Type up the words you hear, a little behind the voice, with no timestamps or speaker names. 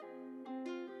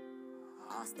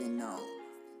lost and known.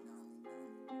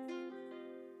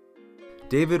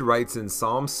 David writes in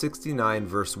Psalm 69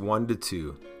 verse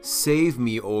 1-2, "Save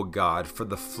me, O God, for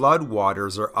the flood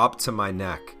waters are up to my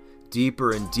neck.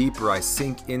 Deeper and deeper I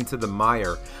sink into the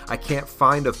mire. I can't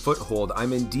find a foothold.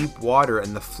 I'm in deep water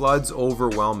and the floods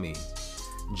overwhelm me."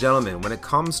 Gentlemen, when it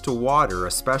comes to water,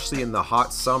 especially in the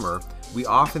hot summer, we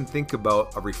often think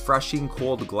about a refreshing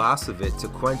cold glass of it to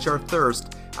quench our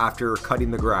thirst after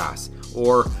cutting the grass,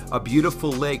 or a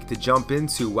beautiful lake to jump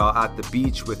into while at the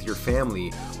beach with your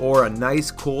family, or a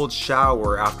nice cold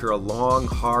shower after a long,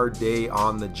 hard day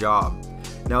on the job.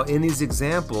 Now, in these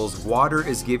examples, water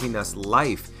is giving us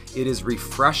life. It is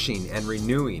refreshing and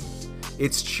renewing.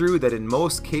 It's true that in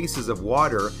most cases of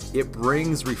water, it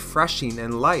brings refreshing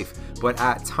and life, but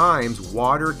at times,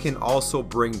 water can also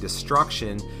bring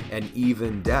destruction and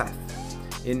even death.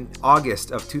 In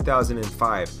August of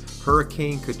 2005,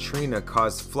 Hurricane Katrina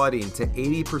caused flooding to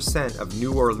 80% of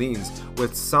New Orleans,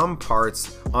 with some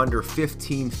parts under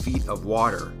 15 feet of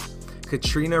water.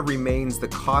 Katrina remains the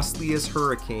costliest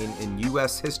hurricane in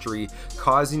U.S. history,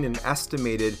 causing an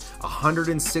estimated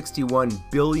 $161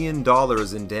 billion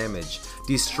in damage,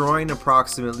 destroying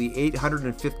approximately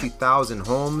 850,000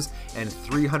 homes and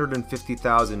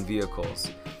 350,000 vehicles.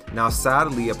 Now,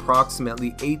 sadly,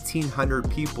 approximately 1,800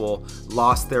 people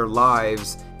lost their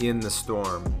lives in the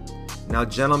storm. Now,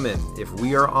 gentlemen, if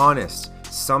we are honest,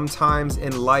 sometimes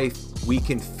in life we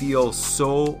can feel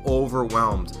so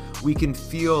overwhelmed. We can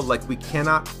feel like we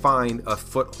cannot find a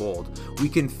foothold. We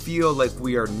can feel like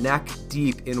we are neck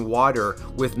deep in water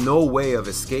with no way of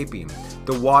escaping.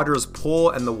 The water's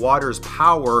pull and the water's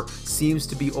power seems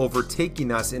to be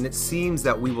overtaking us, and it seems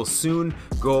that we will soon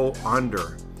go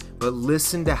under. But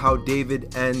listen to how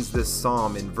David ends this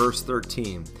psalm in verse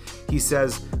 13. He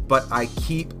says, "But I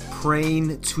keep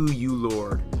praying to you,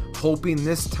 Lord, hoping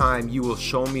this time you will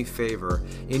show me favor.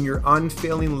 In your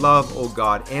unfailing love, O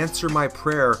God, answer my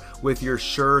prayer with your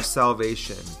sure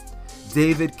salvation."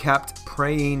 David kept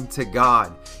praying to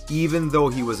God, even though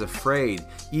he was afraid,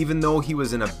 even though he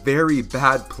was in a very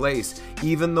bad place,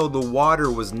 even though the water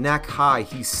was neck high,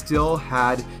 he still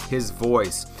had his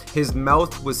voice. His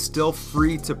mouth was still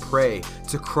free to pray,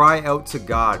 to cry out to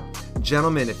God.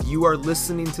 Gentlemen, if you are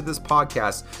listening to this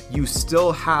podcast, you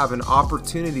still have an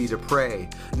opportunity to pray.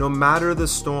 No matter the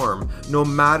storm, no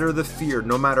matter the fear,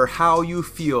 no matter how you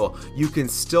feel, you can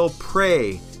still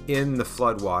pray in the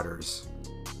floodwaters.